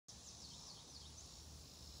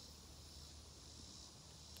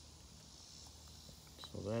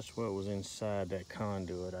So that's what was inside that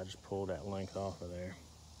conduit. I just pulled that length off of there.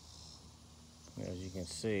 As you can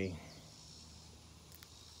see,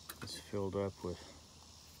 it's filled up with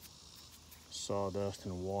sawdust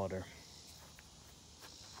and water.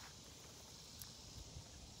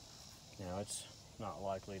 Now it's not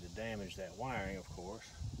likely to damage that wiring, of course.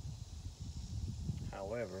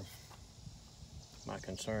 However, my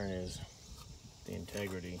concern is the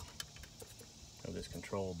integrity of this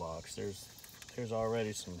control box. There's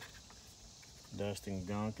already some dust and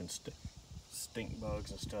gunk and stink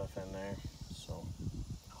bugs and stuff in there, so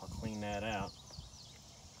I'll clean that out.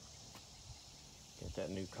 Get that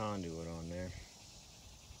new conduit on there.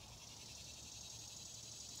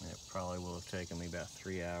 It probably will have taken me about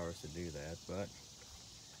 3 hours to do that, but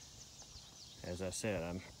as I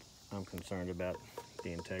said, I'm concerned about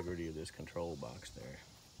the integrity of this control box there.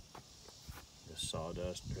 This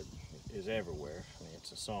sawdust is everywhere. I mean,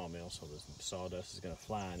 it's a sawmill, so the sawdust is going to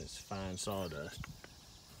fly, and it's fine sawdust.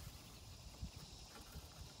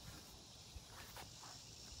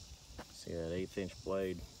 See, that 1/8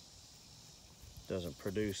 blade doesn't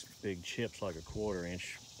produce big chips like a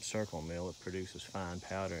 1/4 circle mill. It produces fine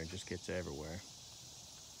powder and just gets everywhere.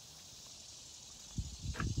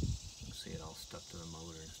 See it all stuck to the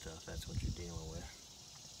motor and stuff. That's what you're dealing with.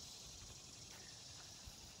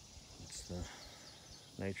 It's the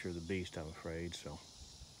nature of the beast, I'm afraid. So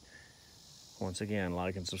once again,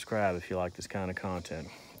 like and subscribe if you like this kind of content.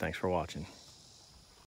 Thanks for watching.